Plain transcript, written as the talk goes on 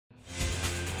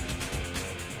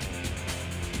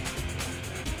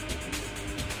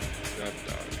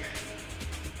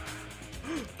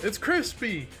It's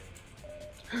Crispy!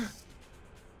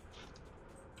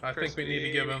 I think we need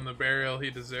to give him the burial he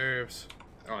deserves.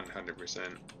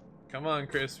 100%. Come on,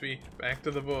 Crispy. Back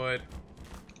to the void.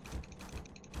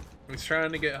 He's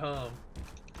trying to get home.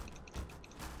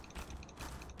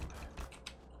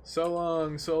 So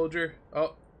long, soldier.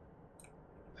 Oh.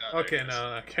 Okay,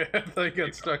 no, okay. I thought he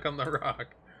got stuck on the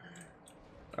rock.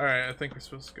 Alright, I think we're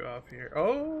supposed to go off here.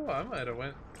 Oh, I might have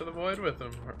went to the void with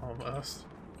him, almost.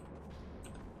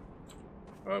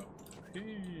 Oh,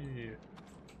 hey.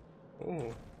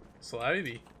 Oh,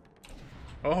 slidey.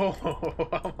 Oh,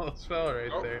 almost fell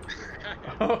right there.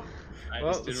 Oh,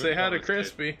 well, say hi to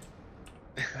Crispy.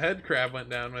 Head crab went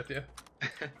down with you.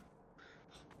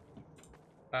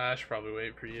 I should probably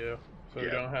wait for you, so we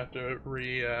don't have to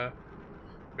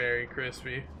bury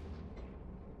Crispy.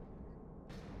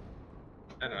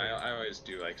 I don't know, I always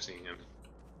do like seeing him.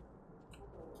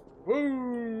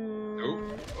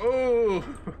 Woo! Oh!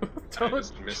 I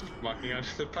just missed walking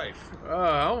onto the pipe. Oh,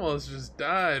 I almost just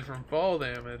died from fall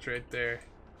damage right there.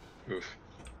 Oof.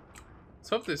 Let's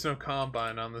hope there's no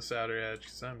combine on this outer edge,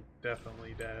 because I'm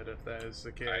definitely dead if that is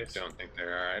the case. I don't think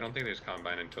there are. I don't think there's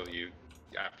combine until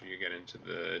after you get into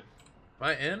the... Am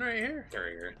I in right here?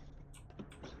 Barrier.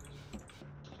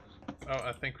 Oh,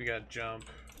 I think we got jump.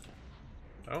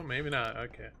 Oh, maybe not.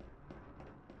 Okay.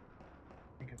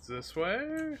 I think it's this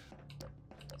way.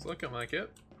 It's looking like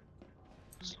it.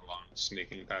 It's a long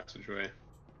sneaking passageway.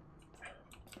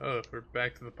 Oh, we're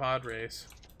back to the pod race.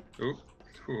 Ooh.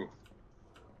 Ooh.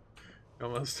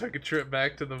 Almost took a trip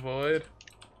back to the void.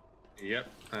 Yep,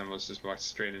 I almost just walked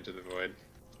straight into the void.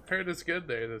 Heard it's good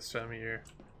there this time of year.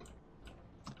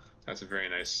 That's a very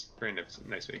nice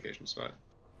vacation spot.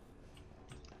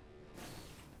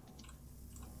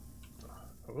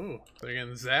 Ooh, they're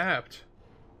getting zapped.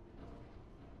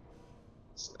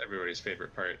 It's everybody's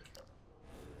favorite part.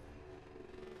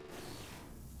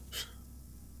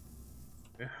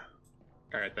 Yeah.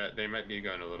 Alright, they might be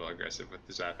going a little aggressive with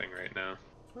the zapping right now.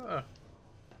 Huh.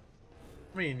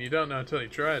 I mean, you don't know until you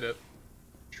tried it.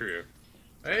 True.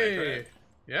 Hey!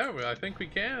 Yeah, well, I think we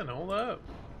can. Hold up.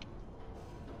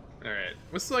 Alright.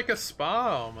 This is like a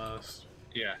spa almost.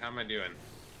 Yeah, how am I doing?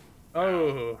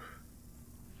 Oh.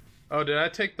 Oh, did I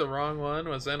take the wrong one?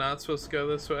 Was I not supposed to go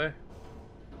this way?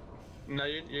 No,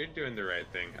 you're doing the right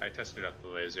thing. I tested out the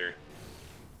laser.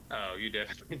 Oh, you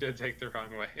definitely did take the wrong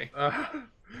way.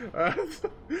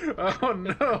 Oh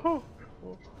no!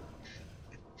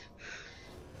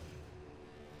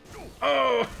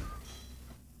 Oh!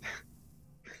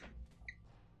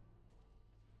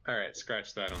 Alright,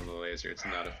 scratch that on the laser. It's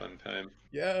not a fun time.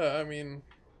 Yeah, I mean,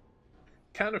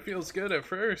 kind of feels good at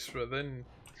first, but then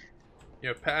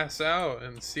you pass out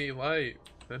and see light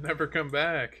and never come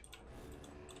back.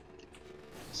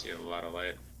 See a lot of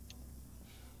light.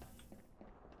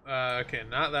 Okay,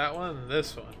 not that one,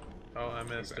 this one. Oh, I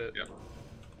missed it. Yep.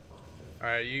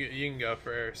 Alright, you can go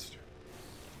first.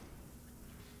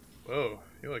 Whoa,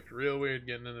 you looked real weird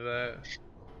getting into that.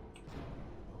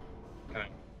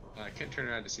 I can't turn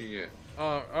around to see you.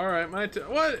 Oh, alright,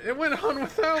 what? It went on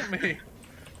without me!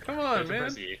 Come on,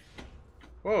 man.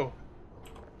 Whoa.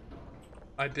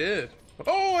 I did.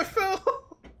 Oh, I fell!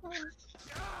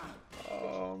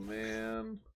 Oh,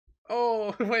 man.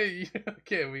 Oh, wait.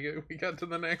 Okay, we got to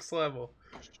the next level.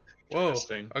 Whoa.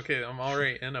 Okay, I'm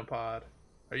already in a pod.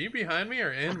 Are you behind me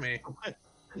or in me?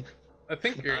 I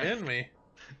think you're in me.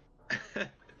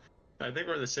 I think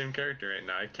we're the same character right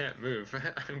now. I can't move.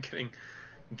 I'm getting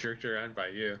jerked around by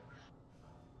you.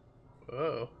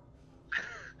 Whoa.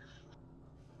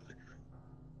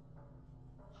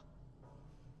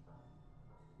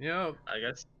 You know, I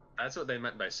guess that's what they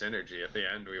meant by synergy. At the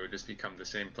end, we would just become the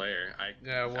same player. I'm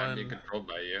being controlled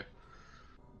by you.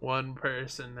 One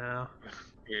person now.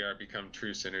 We are become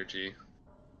true synergy.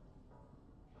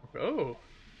 Oh.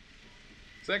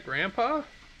 Is that Grandpa?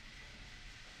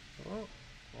 Oh.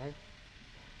 Oh,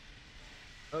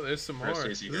 oh there's some more.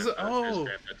 This is, oh.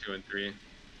 Grandpa 2 and 3.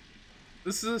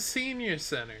 This is a senior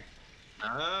center.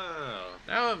 Oh.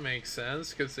 Now it makes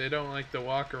sense, because they don't like to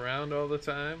walk around all the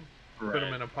time. Right. Put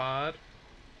them in a pod.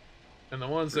 And the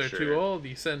ones that are too old,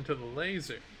 you send to the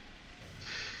laser.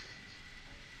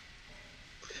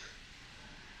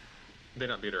 They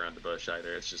don't beat around the bush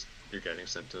either. It's just you're getting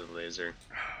sent to the laser.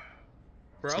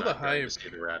 For all the hype, to see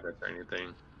the rabbit or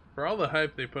anything. For all the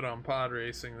hype they put on pod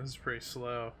racing, this is pretty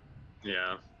slow.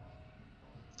 Yeah.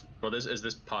 Well, is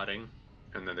this podding,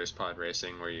 and then there's pod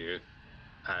racing where you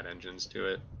add engines to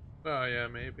it. Oh yeah,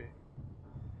 maybe.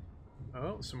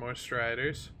 Oh, some more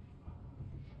striders.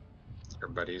 Our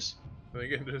buddies. They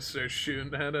can just start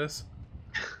shooting at us.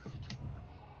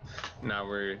 Now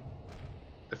we're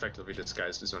effectively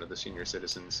disguised as one of the senior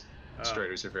citizens. Oh.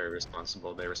 Striders are very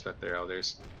responsible. They respect their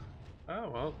elders. Oh,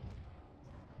 well.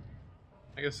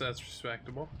 I guess that's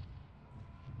respectable.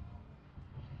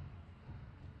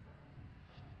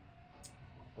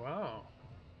 Wow.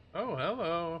 Oh,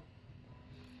 hello.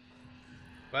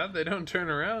 Glad they don't turn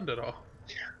around at all.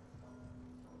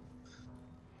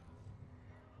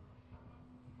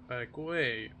 Like,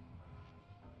 wait.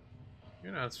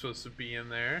 You're not supposed to be in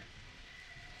there.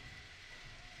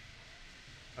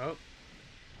 Oh.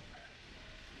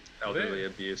 Elderly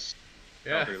abuse.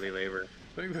 Yeah. Elderly labor.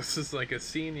 I think this is like a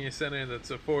senior center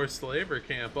that's a forced labor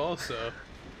camp also.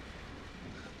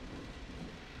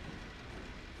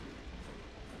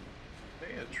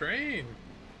 Hey, a train.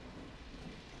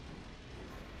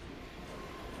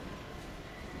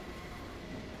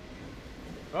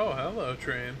 Oh, hello,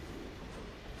 train.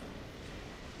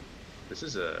 This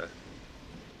is a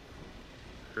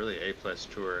really A+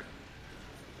 tour.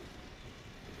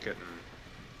 Getting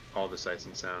all the sights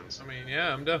and sounds. I mean,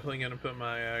 yeah, I'm definitely gonna put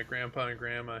my grandpa and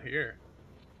grandma here.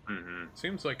 Mm-hmm.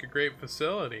 Seems like a great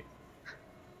facility.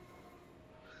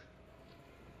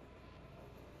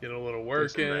 Get a little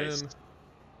work in. Nice,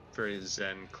 very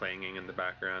zen clanging in the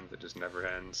background that just never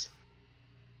ends.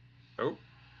 Oh.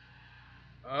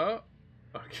 Oh.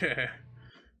 Okay.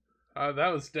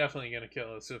 That was definitely gonna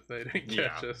kill us if they didn't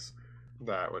catch us.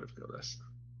 That would have killed us.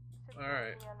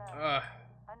 Alright.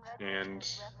 And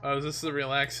Oh, is this the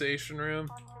relaxation room?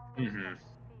 mm-hmm.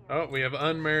 Oh, we have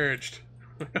unmerged.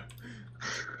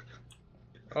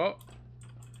 Oh.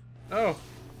 Oh.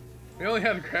 We only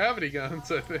had gravity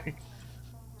guns, I think.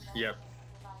 Yep.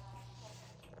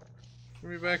 Give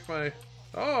me back my...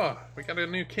 Oh, we got a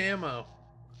new camo.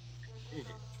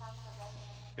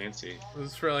 Fancy.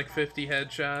 This is for like 50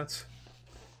 headshots.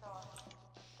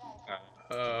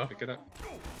 Pick it up.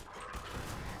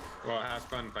 Well, have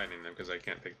fun finding them because I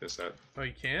can't pick this up. Oh,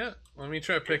 you can't? Let me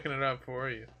try picking it up for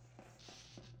you.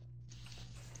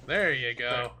 There you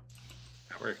go.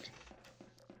 That worked.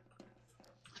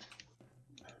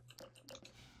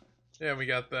 Yeah, we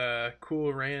got the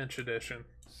Cool Ranch edition.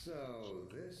 So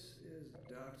this is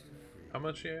Dr. Free. How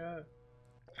much you got?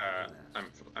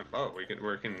 Oh, we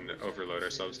can overload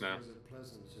ourselves now. It was a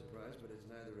pleasant surprise, but it's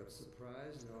neither a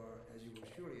surprise nor, as you will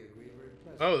surely agree, very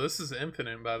pleasant. Oh, this is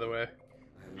infinite, by the way.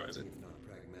 I am nothing if not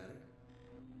pragmatic.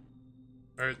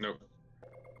 Or, Nope.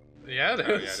 yeah, it is.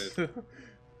 Oh, yeah, it is.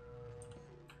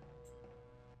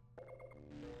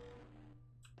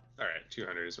 All right,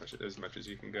 200 as much as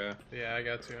you can go. Yeah, I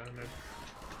got 200.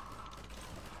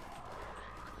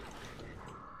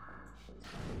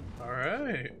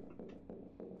 Alright.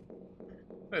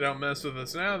 They don't mess with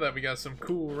us now that we got some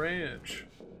Cool Ranch.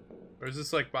 Or is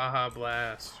this like Baja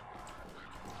Blast?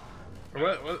 Or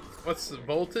what's the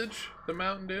voltage? The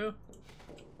Mountain Dew?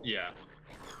 Yeah.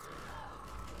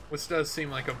 Which does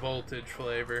seem like a voltage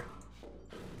flavor.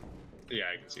 Yeah,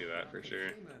 I can see that for sure.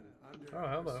 Oh,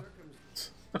 hello.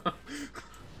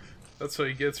 That's what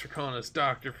he gets for calling us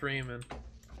Dr. Freeman.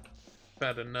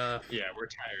 Had enough. Yeah, we're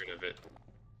tired of it.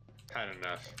 Had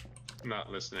enough.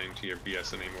 Not listening to your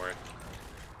BS anymore.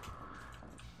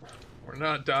 We're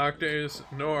not doctors,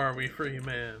 nor are we free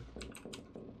men.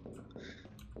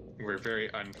 We're very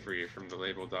unfree from the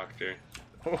label doctor.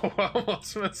 Oh, I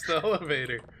almost missed the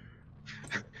elevator.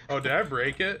 Oh, did I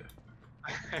break it?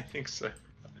 I think so.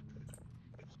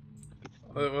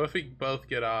 What if we both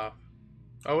get off?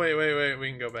 Oh, wait, we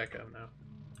can go back up now.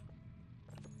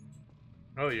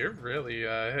 Oh, you're really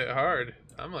hit hard.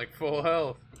 I'm like full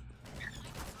health.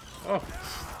 Oh.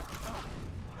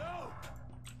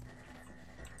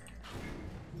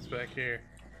 It's back here.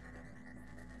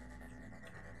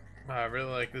 I really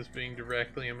like this being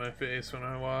directly in my face when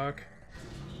I walk.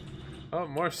 Oh,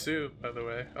 more soup, by the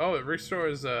way. Oh, it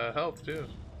restores health, too.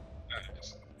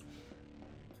 Nice.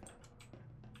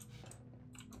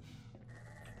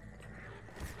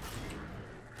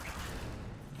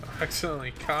 I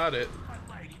accidentally caught it.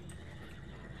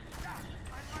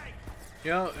 You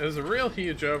know, it was a real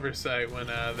huge oversight when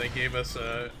they gave us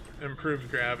a improved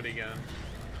gravity gun.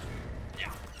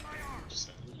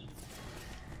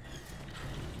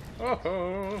 Oh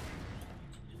ho!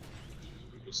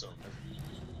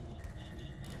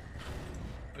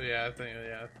 Yeah, I think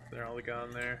they're all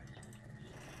gone there.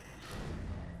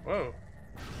 Whoa!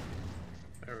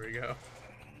 There we go.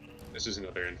 This is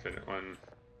another infinite one.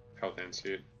 Health and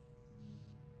suit.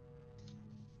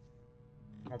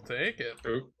 I'll take it.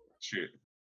 Oh, shoot.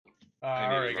 I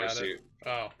need already more got it. suit.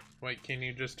 Oh, wait, can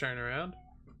you just turn around?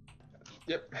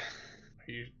 Yep.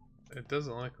 It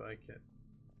doesn't look like it.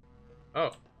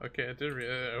 Oh, okay,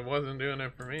 it wasn't doing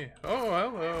it for me. Oh,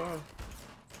 hello.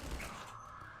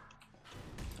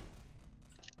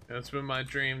 It's been my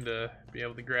dream to be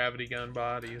able to gravity gun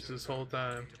bodies this whole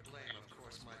time.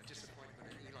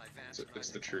 It's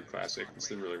the true classic. It's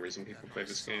the really reason people play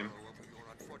this game.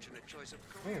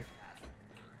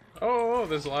 Oh,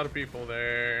 there's a lot of people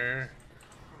there.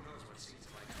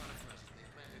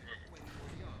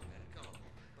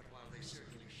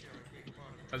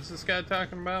 What's this guy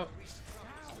talking about?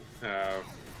 I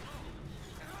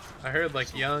heard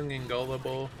like young and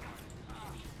gullible.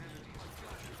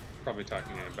 Probably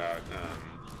talking about,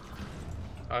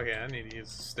 Okay, I need to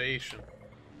use the station.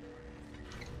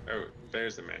 oh,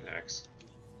 there's the man axe.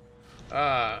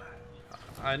 Ah,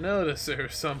 I noticed there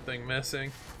was something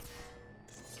missing.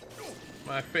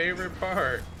 My favorite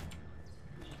part.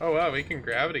 Oh wow, we can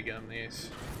gravity gun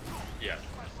these. Yeah.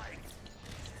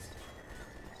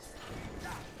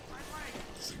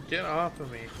 Get off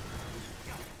of me.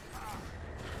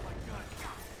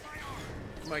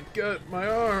 My gut, my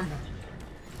arm.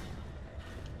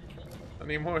 I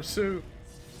need more soup.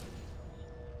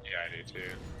 Yeah, I do too.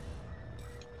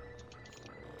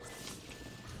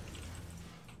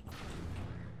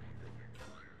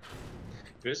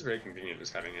 It is very convenient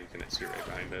just having infinite suit right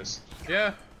behind us.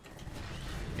 Yeah.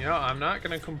 You know, I'm not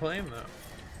gonna complain though.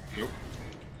 Nope.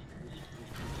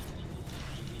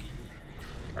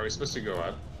 Are we supposed to go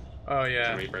up? Oh yeah.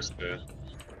 Can we press the...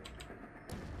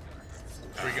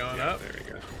 Are we going yeah, up? There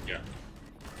we go. Yeah.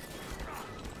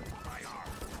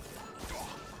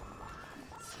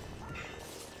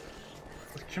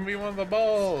 Give me one of the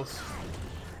balls.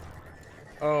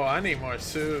 Oh, I need more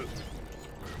suit.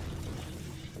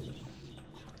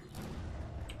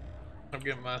 I'm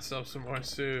getting myself some more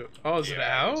suit. Oh, is it I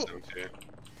out? think so too.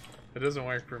 It doesn't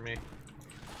work for me.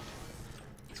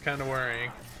 It's kind of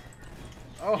worrying.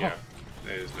 Oh, Yeah,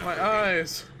 it is not my working.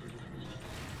 eyes.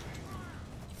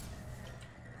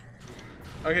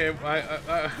 Okay,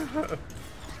 I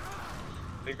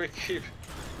think we keep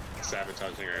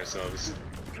sabotaging ourselves.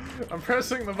 I'm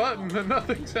pressing the button and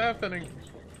nothing's happening.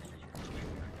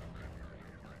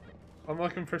 I'm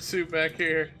looking for soup back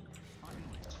here.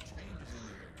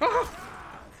 Ah!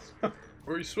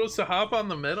 Were we supposed to hop on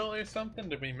the middle or something?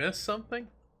 Did we miss something?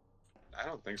 I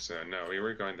don't think so. No, we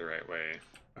were going the right way.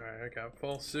 Alright, I got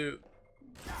full suit.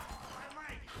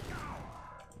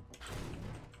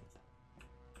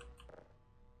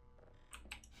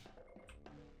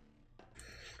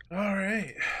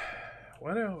 Alright.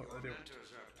 What else?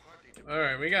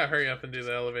 Alright, we gotta hurry up and do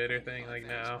the elevator thing like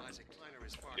now.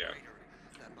 Yeah.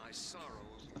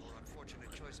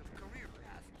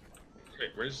 Wait,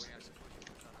 where's...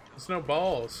 There's no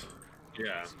balls.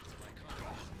 Yeah.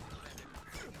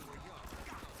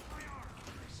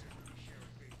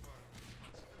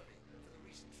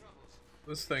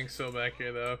 This thing's still back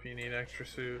here though if you need extra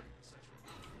suit.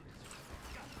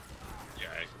 Yeah,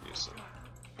 I can use some.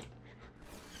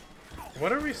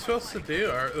 What are we supposed to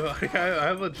do? Like,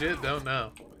 I legit don't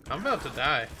know. I'm about to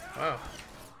die. Wow.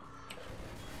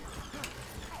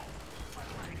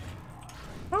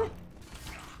 Oh!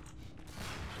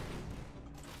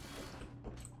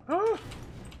 Oh!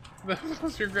 That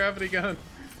was your gravity gun.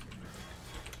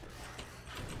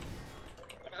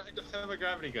 I don't have a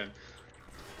gravity gun.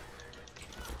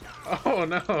 Oh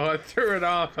no, I threw it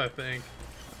off, I think.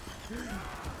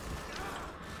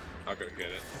 I'll go get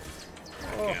it.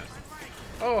 Oh. I can't.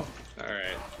 Oh!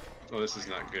 Alright. Well, this is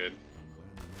not good.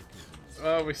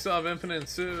 We still have infinite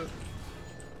suit.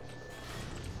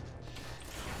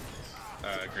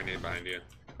 Grenade behind you.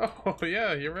 Oh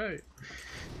yeah, you're right.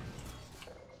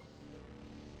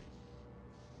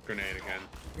 Grenade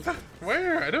again.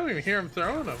 Where? I don't even hear him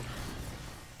throwing them.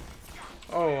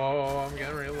 Oh, I'm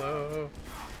getting real low.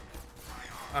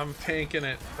 I'm tanking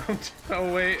it.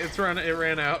 Oh wait, it's running. It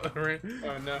ran out.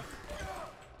 Oh no.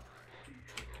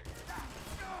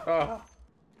 Oh,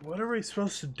 what are we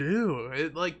supposed to do?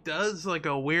 It like does like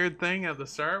a weird thing at the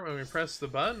start when we press the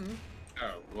button.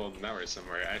 Oh, well, now we're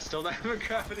somewhere. I still don't have a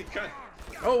gravity gun.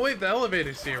 Oh wait, the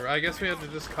elevator's here. I guess we had to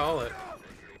just call it.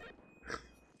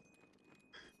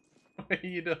 Wait,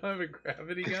 you don't have a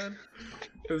gravity gun?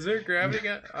 Is there a gravity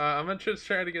gun? I'm gonna just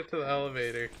try to get to the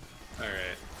elevator.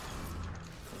 Alright.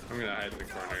 I'm gonna hide in the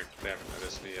corner. They haven't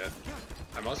noticed me yet.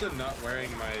 I'm also not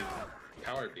wearing my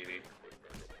power beanie.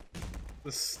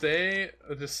 Just stay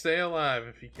alive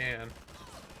if you can.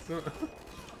 I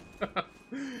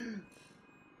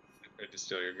tried to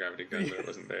steal your gravity gun, but it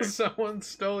wasn't there. Someone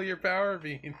stole your power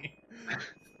beanie.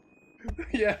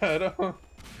 Yeah, I don't.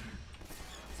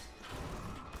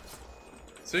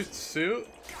 Suit?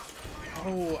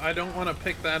 Oh, I don't want to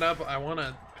pick that up. I want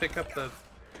to pick up the...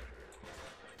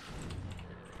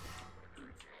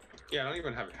 Yeah, I don't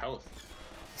even have health.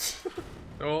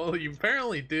 Well, you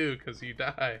apparently do, because you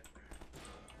die.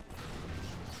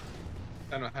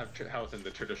 I don't have health in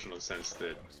the traditional sense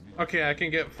that... Okay, I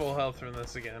can get full health from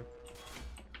this again.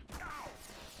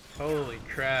 Holy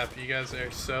crap, you guys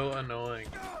are so annoying.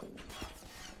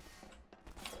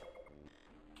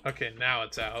 Okay, now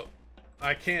it's out.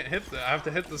 I can't hit I have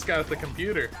to hit this guy with the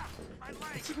computer.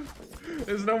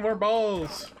 There's no more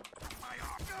balls.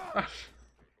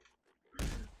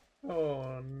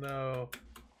 Oh no.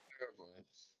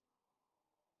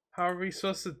 How are we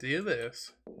supposed to do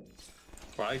this?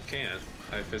 Well, I can't.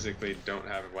 I physically don't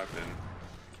have a weapon.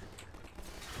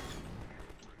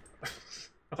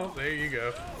 Oh, there you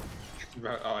go.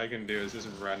 All I can do is just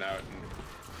run out and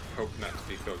hope not to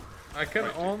be killed. I can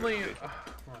only... Oh,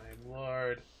 my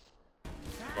lord.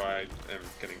 Well, I am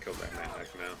getting killed by Maniac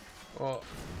now. Well,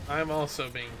 I'm also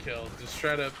being killed. Just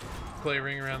try to play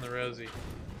Ring Around the Rosie.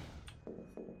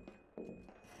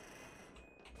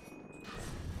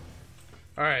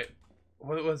 Alright.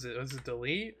 What was it? Was it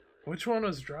delete? Which one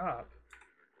was drop?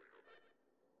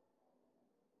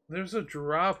 There's a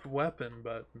drop weapon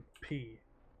button. P.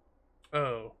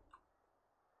 O.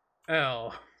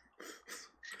 L.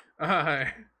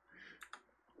 I.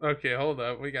 Okay, hold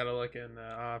up. We gotta look in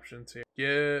options here.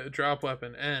 Get drop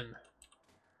weapon N.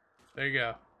 There you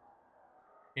go. Can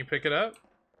you pick it up?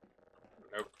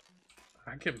 Nope.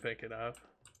 I can pick it up.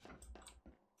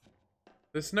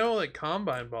 There's no like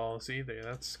combine balls either.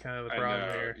 That's kind of the problem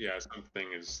here. Yeah, something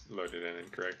is loaded in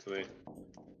incorrectly.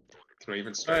 Can I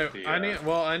even start the?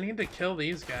 I need to kill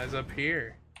these guys up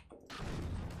here.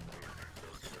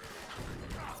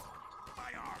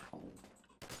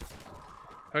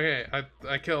 Okay,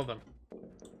 I killed him.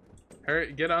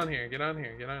 Hurry, get on here, get on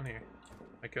here, get on here.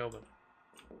 I killed him.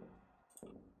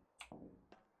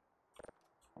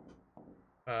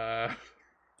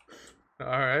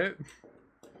 Alright.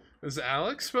 Is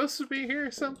Alex supposed to be here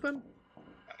or something?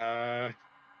 I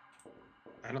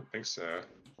don't think so.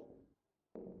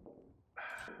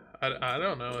 I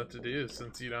don't know what to do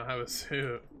since you don't have a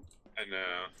suit. I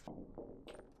know.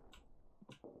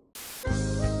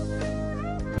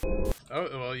 Oh,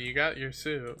 well, you got your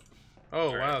suit. Oh,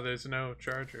 all wow, right. there's no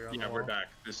charger on the wall. Yeah, we're back.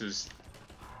 This is...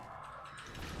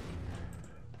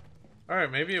 Alright,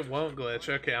 maybe it won't glitch.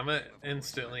 Okay, I'm gonna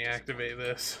instantly activate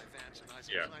this.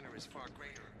 Yeah.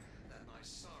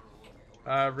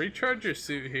 Recharge your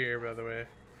suit here, by the way.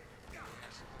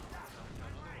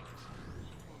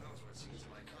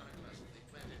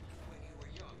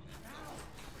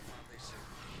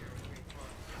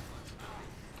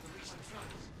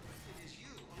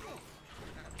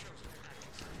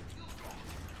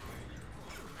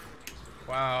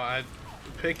 Wow,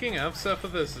 picking up stuff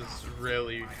with this is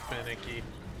really finicky.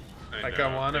 Like,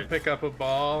 I want to pick up a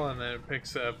ball, and then it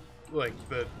picks up, like,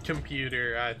 the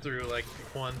computer I threw, like,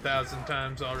 1,000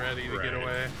 times already to get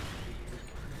away.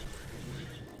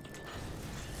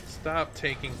 Stop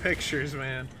taking pictures,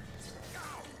 man.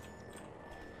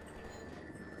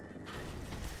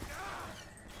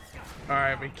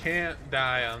 Alright, we can't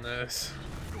die on this.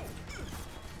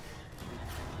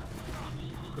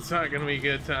 It's not gonna be a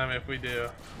good time if we do.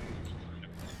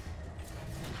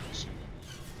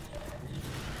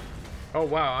 Oh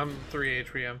wow, I'm 3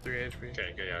 HP, I'm 3 HP.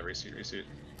 Okay, yeah, resuit.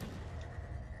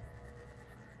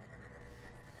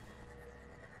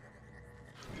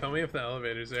 Tell me if the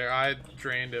elevator's there. I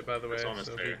drained it, by the way, so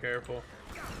there. be careful.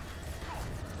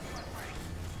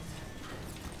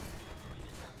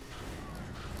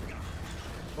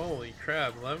 Holy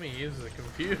crap, let me use the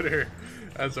computer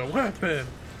as a weapon.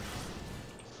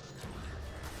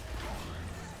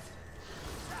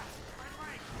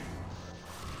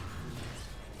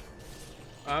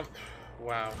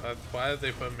 Wow, why did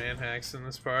they put man-hacks in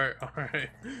this part? Alright.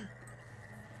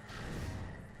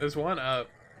 There's one up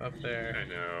there. I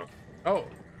know. Oh,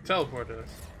 teleport us.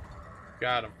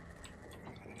 Got him.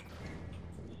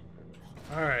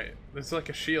 Alright, there's like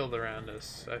a shield around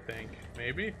us, I think.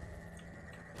 Maybe?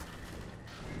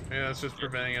 Maybe that's just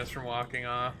preventing us from walking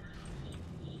off.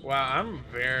 Wow, I'm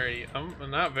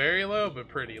not very low, but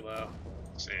pretty low.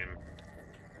 Same.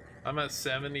 I'm at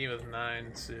 70 with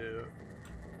 9 suit.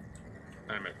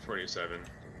 I'm at 47.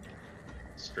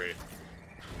 Straight.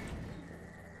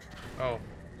 Oh.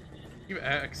 You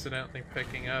accidentally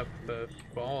picking up the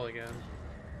ball again.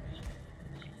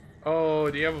 Oh,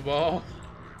 do you have a ball?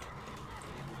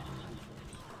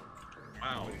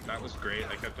 Wow, that was great.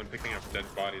 I kept on picking up dead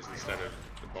bodies instead of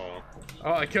the ball.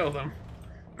 Oh, I killed him.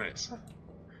 Nice.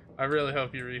 I really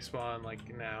hope you respawn,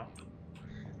 like, now.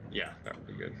 Yeah, that would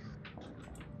be good.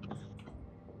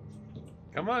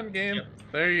 Come on, game. Yep.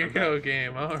 There you go,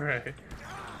 game. Alright.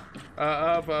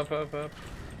 Up.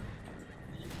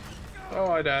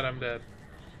 Oh, I died. I'm dead.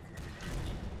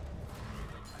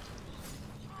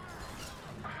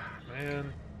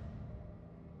 Man.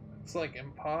 It's like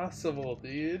impossible,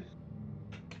 dude.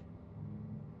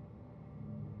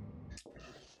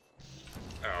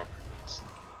 Oh.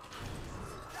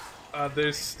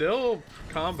 There's still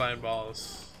combine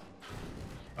balls.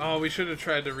 Oh, we should have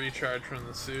tried to recharge from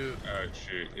the suit. Oh,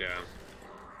 shoot, yeah.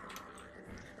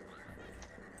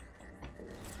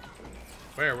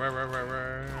 Where?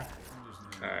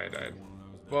 I died.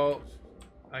 Well,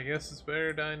 I guess it's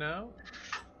better to die now?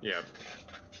 Yep.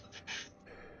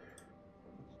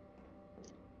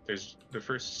 There's the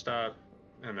first stop,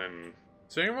 and then...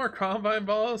 Is there any more combine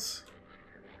balls?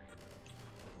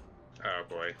 Oh,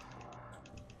 boy.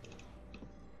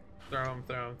 Throw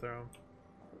them.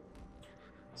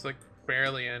 It's like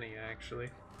barely any, actually.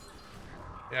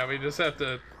 Yeah, we just have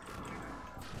to...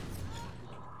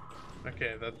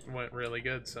 Okay, that went really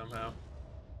good somehow.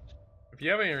 If you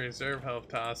have any reserve health,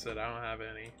 toss it. I don't have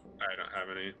any. I don't have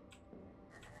any.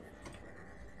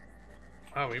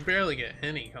 Oh, we barely get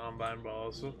any combine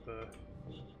balls. What the...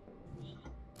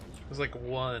 There's like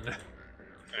one.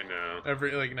 I know.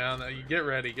 Every, like, now and then. You get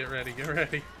ready.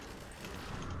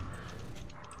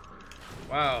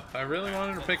 Wow, I really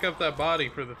wanted to pick up that body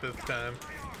for the 5th time.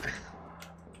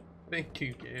 Thank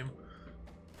you, game.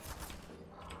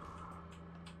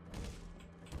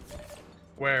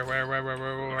 Where?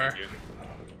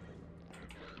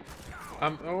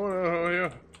 Oh,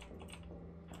 yeah.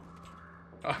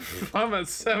 I'm at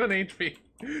 7 HP.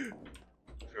 Oh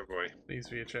boy. Needs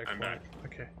to be a checkpoint. I'm back.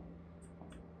 Okay.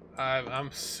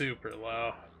 I'm super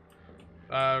low.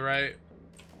 Right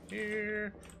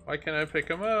here. Why can't I pick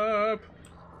him up?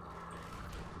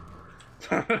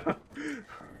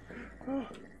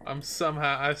 I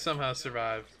somehow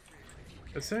survived.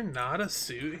 Is there not a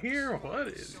suit here? What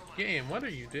is game? What are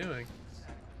you doing?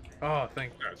 Oh,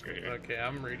 thank. That's good. Okay,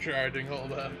 I'm recharging.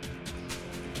 Hold up.